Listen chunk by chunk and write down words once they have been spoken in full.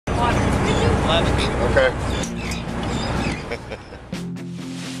11. Okay.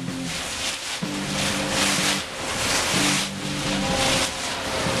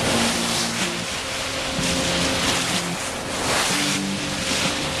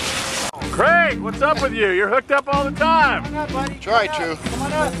 Craig, what's up with you? You're hooked up all the time. Come on up, buddy. Try to. Come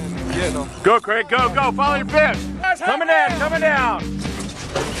on up. Go, Craig, go, go. Follow your fish. Coming down, coming down.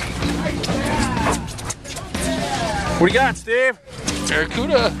 What do you got, Steve?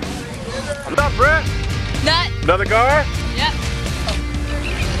 Barracuda. What's up, Brett? Nut. Another gar? Yep.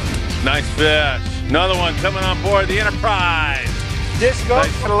 Nice fish. Another one coming on board the Enterprise. Disco.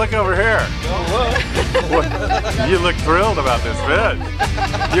 Nice. Gotta look over here. You look thrilled about this fish.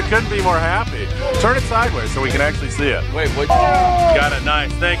 You couldn't be more happy. Turn it sideways so we can actually see it. Wait, what? Got it,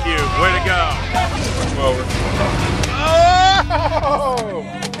 nice. Thank you. Way to go. Over. Oh!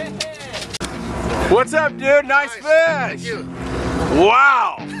 What's up, dude? Nice fish. Thank you.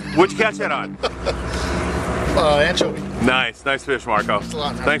 Wow. What'd you catch that on? Anchovy. Nice, nice fish, Marco. Thanks a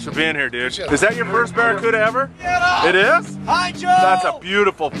lot, man. Thanks for being here, dude. Is that your first barracuda ever? Yeah. It is? Hi, Joe. That's a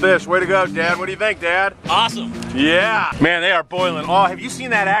beautiful fish. Way to go, Dad. What do you think, Dad? Awesome. Yeah. Man, they are boiling. Oh, have you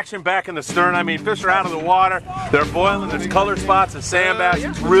seen that action back in the stern? I mean, fish are out of the water. They're boiling. There's color spots of sand bass.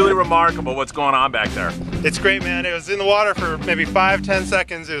 It's really remarkable what's going on back there. It's great, man. It was in the water for maybe 5-10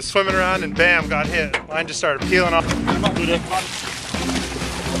 seconds. It was swimming around and bam, got hit. Mine just started peeling off.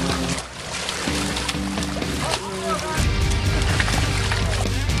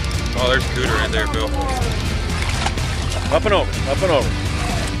 Oh, there's cooter right there, Bill. Up and over, up and over.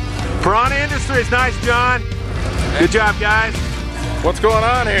 Piranha Industries, nice, John. Good job, guys. What's going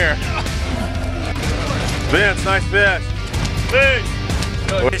on here? Vince, nice fish. Hey.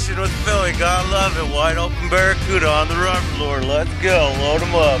 Fishing with Phil, you gotta love it. Wide open barracuda on the rubber lure. Let's go, load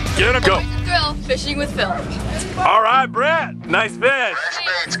them up. Get him, go. Thrill, fishing with Phil. All right, Brett, nice fish.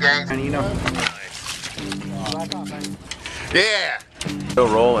 Thanks, gang. And you know. Yeah. Still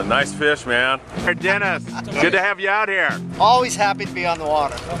rolling, nice fish, man. Hey, Dennis, good to have you out here. Always happy to be on the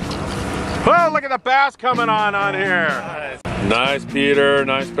water. Oh, look at the bass coming on here. Nice, Peter,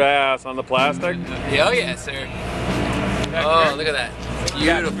 nice bass on the plastic. Oh yeah, sir. Oh, look at that.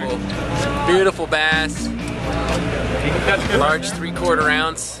 Beautiful. Beautiful bass. Large 3/4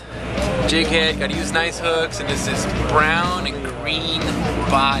 ounce jig head. Gotta use nice hooks, and it's this brown and green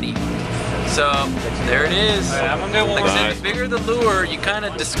body. So there it is. Like I said, the bigger the lure, you kind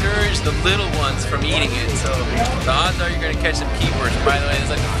of discourage the little ones from eating it. So the odds are you're gonna catch some keepers. By the way, it's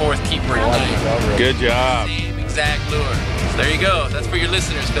like the 4th keeper tonight. Good job. Same exact lure. So there you go. That's for your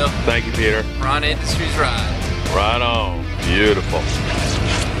listeners, Phil. Thank you, Peter. Piranha Industries rod. Right on. Beautiful.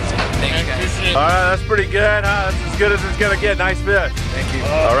 Thank you, guys. All right, that's pretty good, huh? That's as good as it's gonna get. Nice fish. Thank you.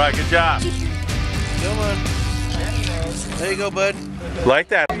 All right, good job. Come on. There you go, bud. Like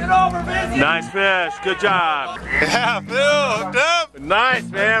that. Nice fish. Good job. Yeah, Phil, hooked up. Nice,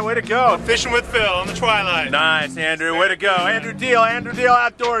 man. Way to go. Fishing with Phil on the Twilight. Nice, Andrew. Way to go. Andrew Deal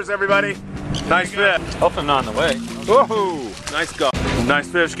Outdoors, everybody. Nice fish. Hopefully not on the way. Woohoo. Nice go. Nice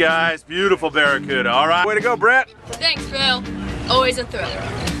fish, guys. Beautiful barracuda. All right. Way to go, Brett. Thanks, Phil. Always a thrill.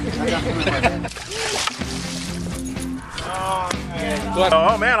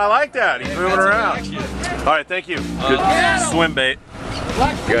 Oh, man, I like that. He's moving around. All right, thank you. Good swim bait.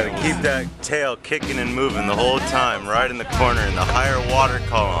 You gotta keep that tail kicking and moving the whole time, right in the corner in the higher water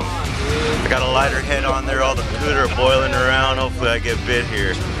column. I got a lighter head on there, all the cooter are boiling around. Hopefully I get bit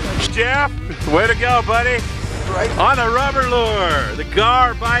here. Jeff, way to go, buddy. On the rubber lure, the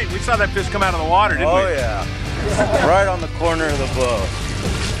gar bite. We saw that fish come out of the water, didn't we? Oh yeah, right on the corner of the boat.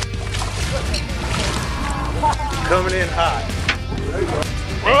 Coming in hot.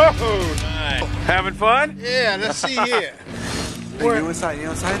 Oh, nice. Having fun? Yeah, let's see here. You inside, you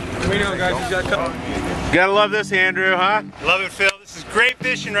inside? Gotta love this, Andrew, huh? Love it, Phil. This is great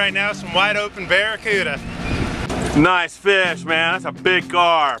fishing right now. Some wide open barracuda. Nice fish, man. That's a big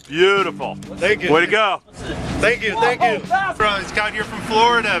gar. Beautiful. Thank you. Way to go. Thank you, thank you. Bro, he's out here from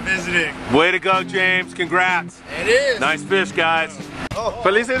Florida visiting. Way to go, James. Congrats. It is. Nice fish, guys.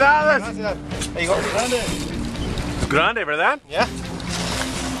 Felicidades. There you go. Grande, ¿verdad? Yeah.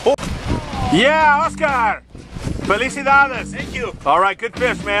 Oh. Yeah, Oscar. Felicidades. Thank you. All right, good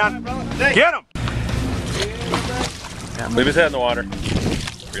fish, man. Get him. Leave his head in the water.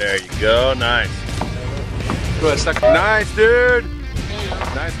 There you go. Nice. Nice, dude.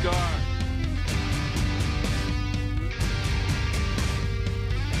 Nice gar.